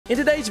In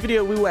today's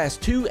video, we will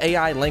ask 2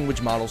 AI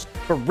language models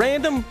for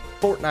random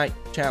Fortnite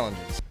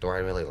challenges. Do I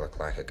really look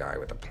like a guy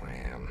with a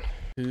plan?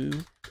 Who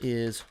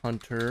is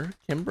Hunter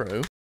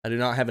Kimbrough? I do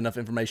not have enough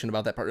information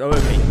about that part. Oh,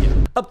 okay, yeah.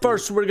 Up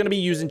first, we're going to be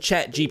using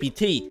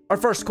ChatGPT. Our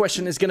first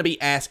question is going to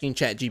be asking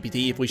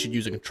ChatGPT if we should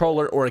use a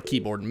controller or a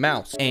keyboard and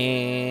mouse.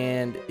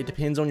 And it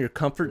depends on your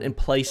comfort and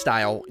play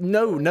style.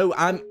 No,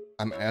 I'm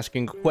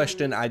asking a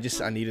question. I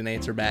need an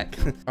answer back.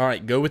 All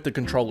right, go with the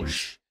controller.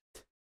 Shh.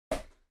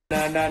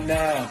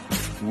 No.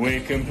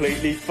 We're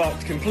completely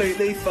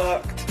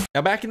fucked.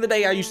 Now, back in the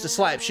day, I used to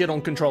slap shit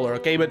on controller,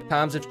 okay? But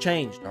times have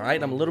changed, all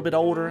right? I'm a little bit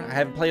older. I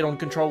haven't played on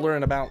controller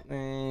in about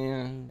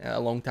a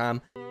long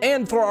time.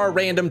 And for our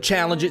random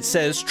challenge, it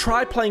says,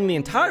 try playing the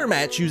entire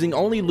match using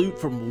only loot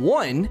from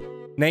one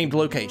named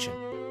location.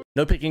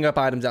 No picking up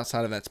items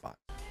outside of that spot.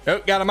 Oh,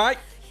 got a mic?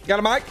 Got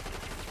a mic?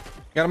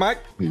 Got a mic?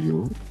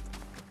 Yo.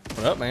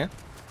 What up, man?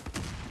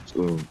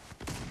 So,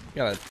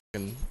 Got a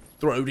fucking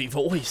throaty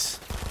voice.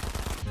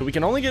 So we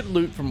can only get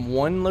loot from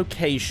one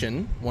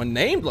location, one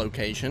named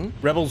location.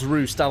 Rebel's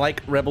Roost. I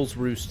like Rebel's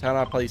Roost. How do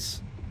I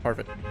place?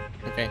 Perfect.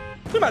 Okay.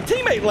 Look, my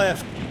teammate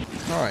left.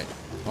 All right.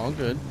 All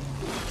good.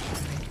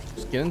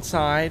 Just get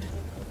inside.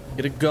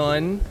 Get a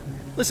gun.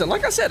 Listen,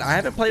 like I said, I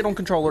haven't played on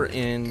controller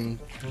in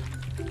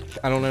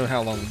I don't know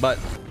how long, but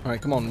all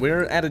right, come on.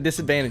 We're at a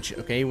disadvantage,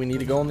 okay? We need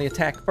to go on the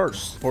attack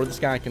first before this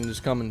guy can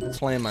just come and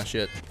slam my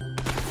shit.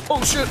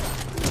 Oh, shit.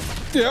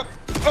 Yep.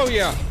 Oh,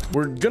 yeah.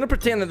 We're going to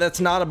pretend that that's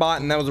not a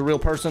bot and that was a real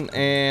person,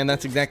 and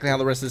that's exactly how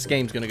the rest of this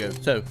game's going to go.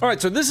 So, all right,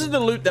 so this is the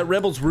loot that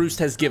Rebel's Roost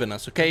has given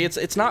us, okay?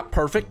 It's not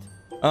perfect.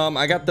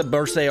 I got the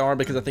burst AR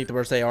because I think the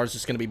burst AR is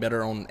just going to be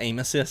better on aim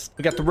assist.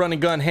 We got the run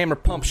and gun, hammer,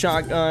 pump,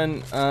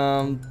 shotgun.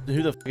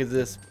 Who the fuck is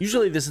this?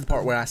 Usually this is the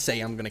part where I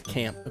say I'm going to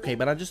camp, okay?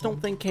 But I just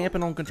don't think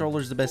camping on controller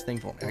is the best thing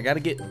for me. I got to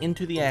get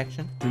into the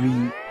action.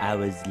 3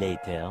 hours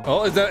later.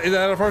 Oh, is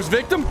that our first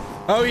victim?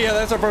 Oh, yeah,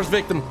 that's our first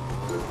victim.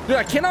 Dude,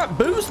 I cannot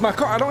boost my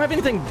car. I don't have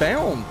anything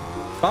bound.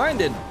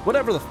 Binded.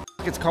 Whatever the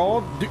fuck it's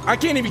called. Dude, I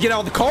can't even get out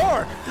of the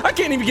car. I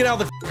can't even get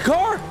out of the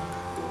car.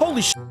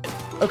 Holy shit.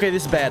 Okay,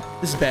 this is bad.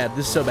 This is bad.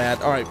 This is so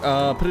bad. All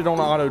right, put it on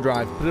auto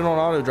drive. Put it on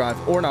auto drive.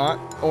 Or not.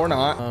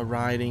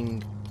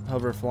 Riding,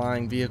 hover,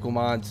 flying, vehicle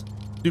mods.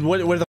 Dude, where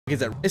the fuck is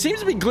that? It seems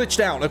to be glitched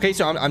out. Okay,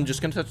 so I'm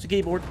just gonna touch the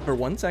keyboard for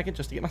 1 second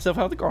just to get myself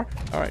out of the car.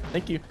 All right,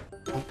 thank you.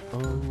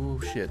 Oh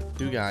shit.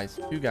 Two guys.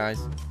 All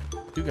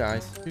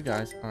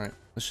right,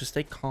 let's just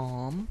stay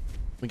calm.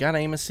 We got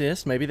aim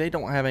assist. Maybe they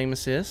don't have aim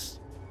assist.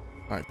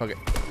 All right, fuck it.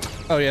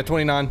 Oh yeah,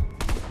 29.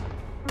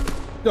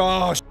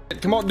 Oh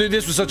shit. Come on, dude.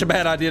 This was such a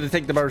bad idea to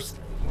take the burst.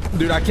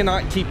 Dude, I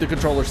cannot keep the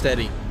controller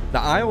steady. The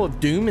Isle of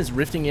Doom is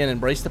rifting in.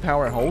 Embrace the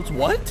power it holds.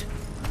 What?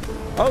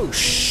 Oh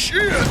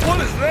shit.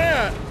 What is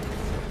that?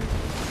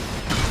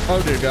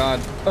 Oh dear God.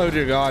 Oh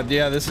dear God.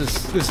 Yeah, this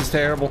is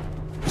terrible.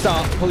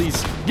 Stop,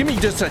 please. Give me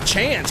just a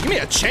chance. Give me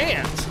a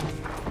chance.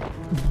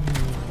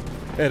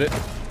 Edit.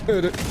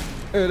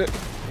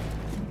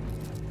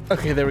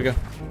 Okay, there we go.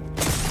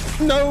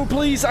 No,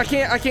 please. I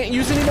can't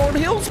use any more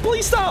heals.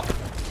 Please stop.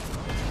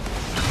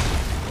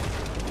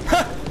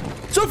 Ha!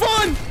 So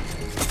fun.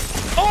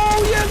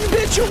 Oh yeah,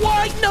 bitch, you're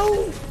white.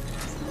 No.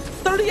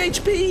 30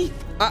 HP.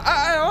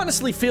 I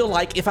honestly feel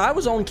like if I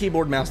was on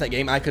keyboard and mouse that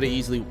game, I could have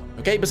easily won.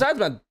 Okay, besides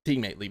my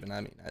teammate leaving.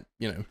 I mean,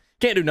 you know,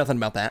 can't do nothing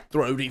about that.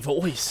 Throaty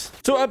voice.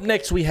 So up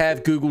next we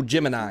have Google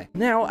Gemini.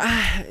 Now,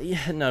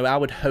 I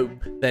would hope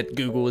that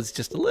Google is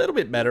just a little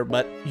bit better,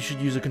 but you should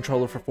use a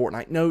controller for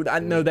Fortnite. No, I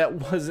know that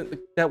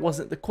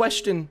wasn't the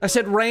question. I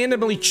said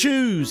randomly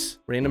choose.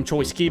 Random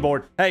choice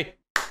keyboard. Hey,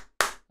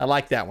 I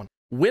like that one.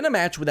 Win a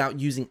match without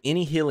using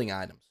any healing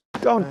items.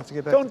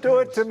 Don't do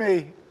it to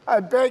me. I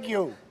beg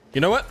you.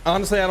 You know what?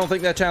 Honestly, I don't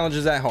think that challenge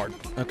is that hard.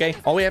 Okay?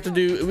 All we have to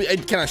do...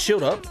 Can I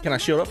shield up? Can I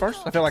shield up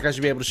first? I feel like I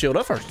should be able to shield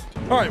up first.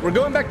 All right, we're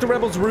going back to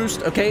Rebel's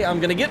Roost. Okay,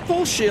 I'm going to get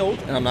full shield,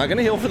 and I'm not going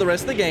to heal for the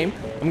rest of the game.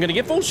 I'm going to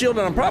get full shield,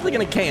 and I'm probably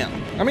going to camp.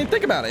 I mean,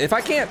 think about it. If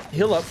I can't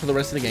heal up for the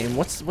rest of the game,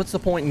 what's the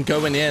point in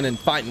going in and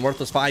fighting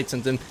worthless fights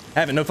and then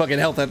having no fucking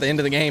health at the end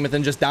of the game and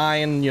then just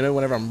dying, you know,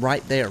 whenever I'm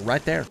right there.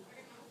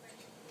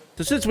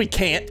 So since we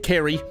can't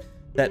carry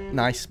that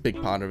nice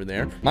big pot over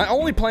there, my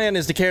only plan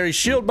is to carry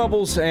shield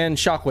bubbles and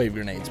shockwave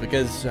grenades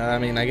because, I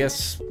mean, I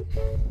guess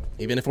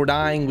even if we're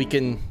dying, we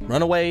can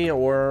run away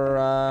or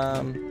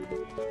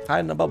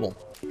hide in a bubble.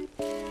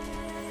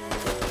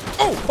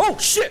 Oh,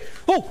 shit.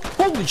 Oh,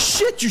 holy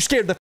shit, you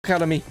scared the fuck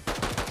out of me.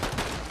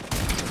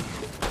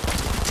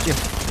 Yeah.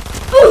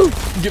 Ooh,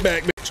 get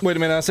back, bitch. Wait a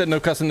minute, I said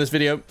no cussing in this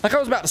video. Like I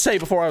was about to say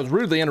before I was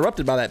rudely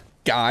interrupted by that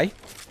guy.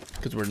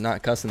 Because we're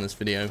not cussing this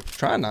video.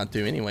 Trying not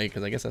to anyway,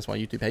 because I guess that's why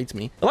YouTube hates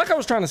me. But like I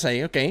was trying to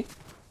say, okay,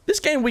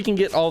 this game we can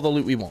get all the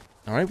loot we want.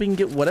 All right, we can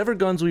get whatever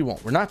guns we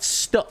want. We're not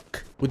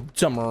stuck with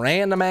some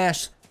random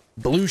ass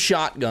blue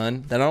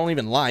shotgun that I don't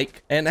even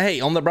like. And hey,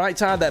 on the bright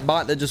side, that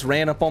bot that just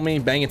ran up on me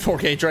banging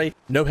 4K tray,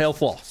 no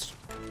health lost.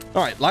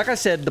 All right, like I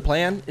said, the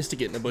plan is to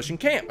get in the bush and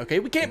camp. Okay,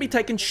 we can't be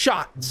taking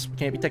shots. We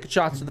can't be taking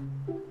shots to the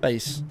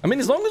face. I mean,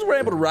 as long as we're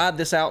able to ride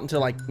this out until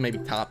like maybe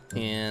top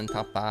 10,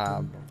 top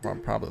 5,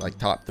 probably like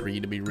top 3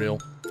 to be real.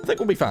 I think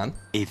we'll be fine.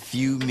 A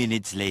few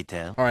minutes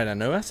later. All right, I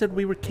know I said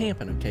we were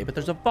camping, okay, but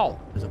there's a vault.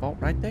 There's a vault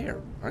right there,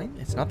 all right?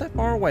 It's not that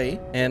far away,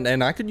 and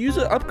I could use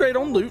an upgrade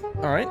on loot,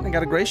 all right? I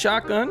got a gray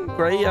shotgun,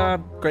 gray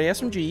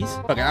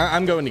SMGs. Okay,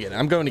 I'm going to get it.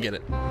 I'm going to get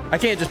it. I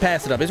can't just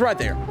pass it up. It's right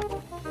there.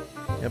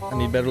 Yep, I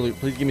need better loot.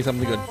 Please give me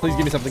something good. Please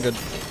give me something good.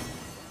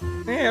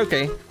 Yeah,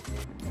 okay.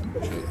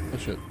 Oh,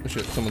 shit. Oh,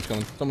 shit. Someone's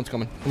coming. Someone's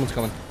coming. Someone's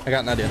coming. I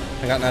got an idea.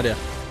 I got an idea.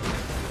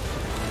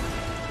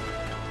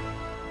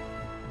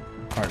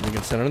 All right, we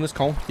can center in this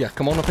cone. Yeah,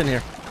 come on up in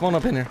here. Come on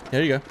up in here.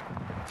 There you go.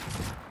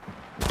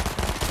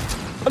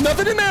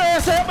 Nothing in there,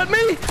 ass help but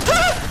me!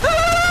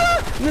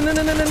 No, no,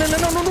 no, no, no, no, no,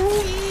 no,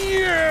 no.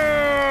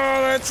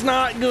 Yeah, that's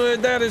not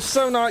good. That is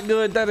so not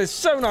good. That is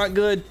so not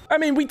good. I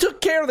mean, we took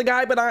care of the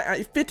guy, but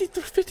I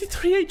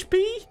 53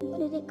 HP? What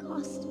did it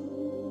cost?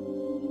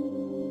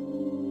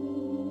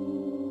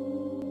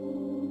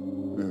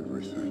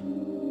 Everything.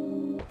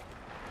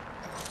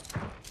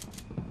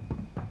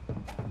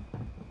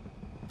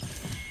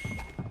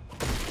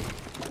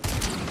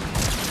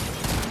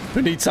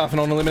 Who needs something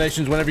on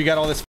eliminations whenever you got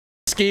all this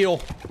skill?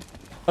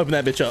 Open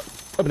that bitch up.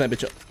 Open that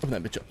bitch up. Open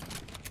that bitch up.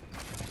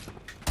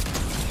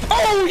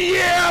 Oh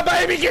yeah,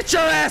 baby! Get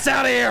your ass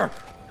out of here!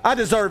 I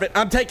deserve it.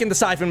 I'm taking the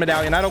siphon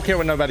medallion. I don't care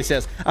what nobody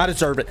says. I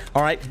deserve it.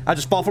 All right? I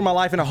just fall for my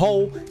life in a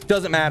hole.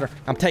 Doesn't matter.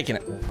 I'm taking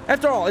it.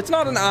 After all, it's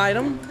not an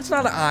item. It's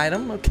not an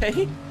item,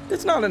 okay?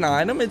 It's not an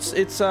item.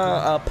 It's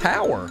a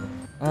power.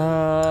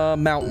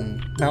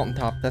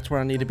 Mountaintop. That's where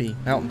I need to be.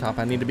 Mountaintop.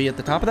 I need to be at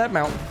the top of that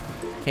mountain.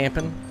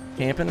 Camping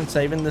and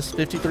saving this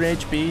 53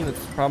 HP.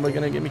 That's probably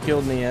going to get me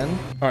killed in the end.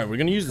 All right, we're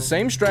going to use the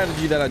same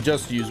strategy that I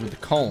just used with the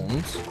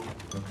cones.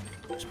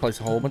 Just place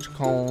a whole bunch of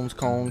cones.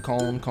 Cone.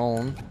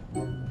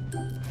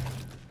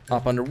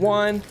 Hop under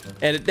one,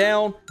 edit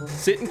down,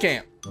 sit and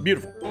camp.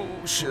 Beautiful. Oh,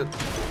 shit.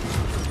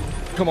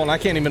 Come on, I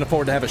can't even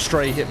afford to have a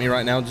stray hit me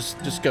right now.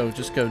 Just go.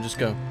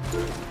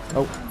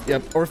 Oh,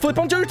 yep. Or flip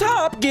onto your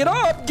top. Get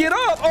up.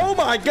 Oh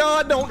my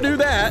God, don't do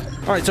that.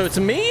 All right, so it's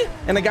me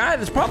and a guy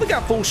that's probably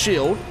got full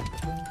shield.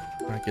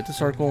 All right, get the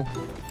circle.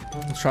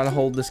 Let's try to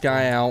hold this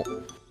guy out.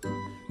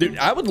 Dude,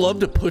 I would love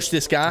to push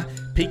this guy,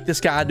 peek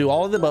this guy, do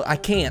all of them, but I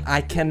can't.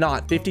 I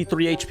cannot.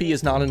 53 HP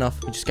is not enough.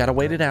 You just gotta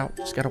wait it out.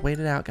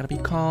 Gotta be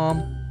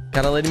calm.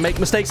 Gotta let him make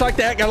mistakes like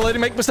that.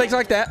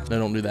 No,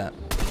 don't do that.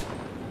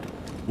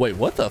 Wait,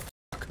 what the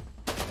fuck?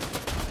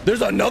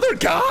 There's another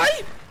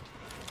guy?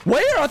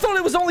 Where? I thought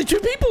it was only 2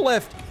 people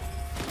left.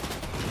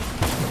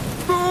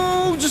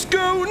 Oh, just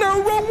go.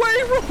 No, wrong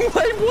way.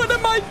 What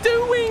am I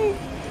doing?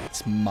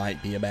 This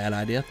might be a bad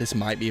idea.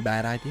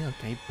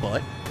 Okay,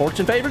 but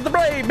fortune favors the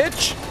brave,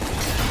 bitch.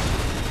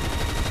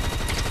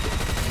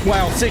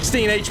 Wow,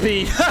 16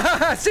 HP.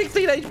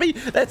 16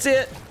 HP. That's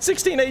it.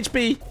 16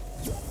 HP.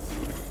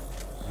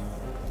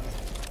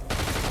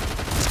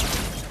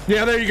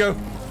 Yeah, there you go.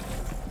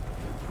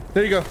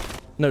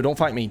 No, don't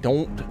fight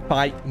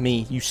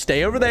me. You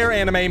stay over there,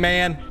 anime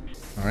man.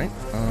 All right.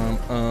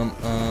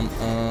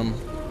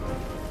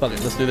 Fuck it.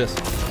 Let's do this.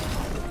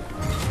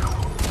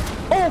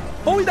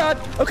 Oh, he died.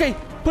 Okay,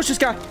 push this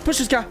guy.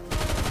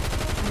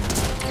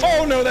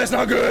 Oh no, that's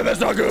not good.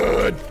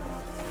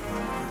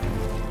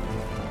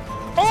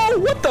 Oh,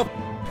 what the?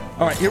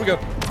 All right, here we go.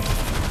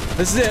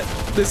 This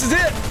is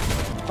it.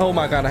 Oh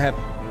my God, I have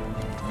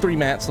 3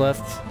 mats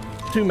left.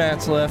 2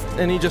 mats left,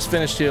 and he just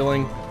finished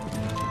healing.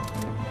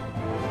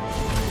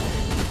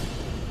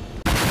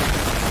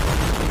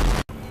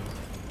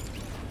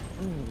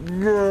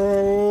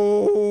 No.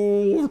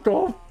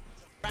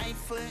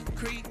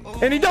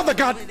 And he does the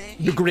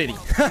gritty.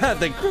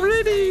 the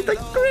gritty.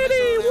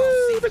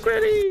 Woo, the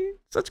gritty.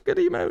 Such a good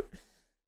emote.